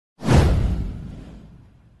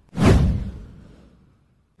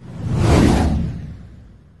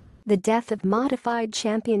The death of modified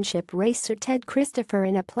championship racer Ted Christopher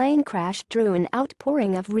in a plane crash drew an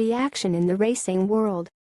outpouring of reaction in the racing world.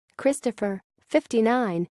 Christopher,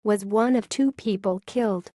 59, was one of two people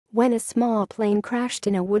killed when a small plane crashed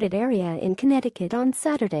in a wooded area in Connecticut on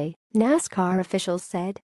Saturday, NASCAR officials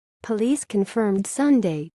said. Police confirmed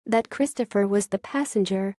Sunday that Christopher was the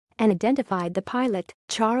passenger and identified the pilot,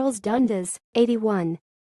 Charles Dundas, 81.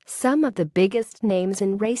 Some of the biggest names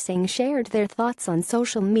in racing shared their thoughts on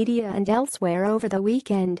social media and elsewhere over the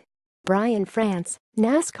weekend. Brian France,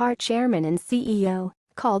 NASCAR chairman and CEO,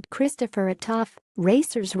 called Christopher a tough,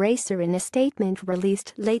 racer's racer in a statement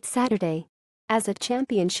released late Saturday. As a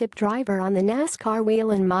championship driver on the NASCAR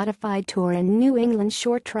Wheel and Modified Tour and New England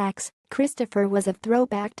short tracks, Christopher was a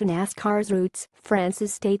throwback to NASCAR's roots,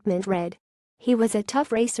 France's statement read. He was a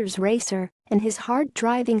tough racer's racer, and his hard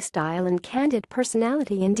driving style and candid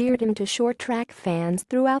personality endeared him to short-track fans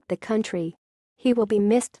throughout the country. He will be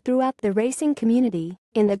missed throughout the racing community,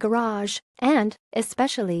 in the garage, and,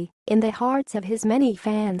 especially, in the hearts of his many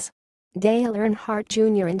fans. Dale Earnhardt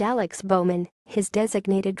Jr. and Alex Bowman, his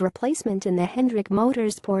designated replacement in the Hendrick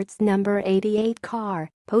Motorsports number 88 car,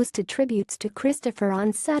 posted tributes to Christopher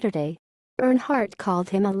on Saturday. Earnhardt called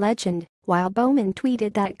him a legend, while Bowman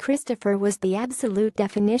tweeted that Christopher was the absolute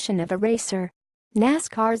definition of a racer.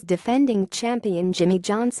 NASCAR's defending champion Jimmy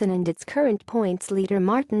Johnson and its current points leader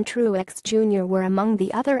Martin Truex Jr. were among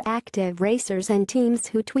the other active racers and teams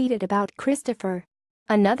who tweeted about Christopher.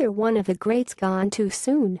 "Another one of the greats gone too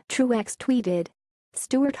soon," Truex tweeted.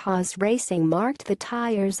 Stewart-Haas Racing marked the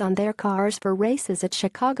tires on their cars for races at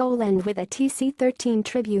Chicagoland with a TC13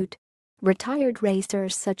 tribute. Retired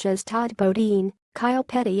racers such as Todd Bodine, Kyle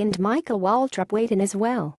Petty and Michael Waltrip weighed in as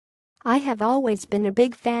well. "I have always been a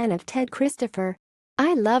big fan of Ted Christopher.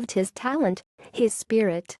 I loved his talent, his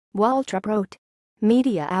spirit," Waltrip wrote.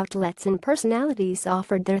 Media outlets and personalities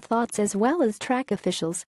offered their thoughts as well as track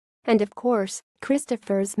officials. And of course,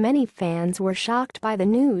 Christopher's many fans were shocked by the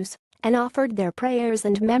news and offered their prayers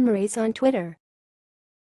and memories on Twitter.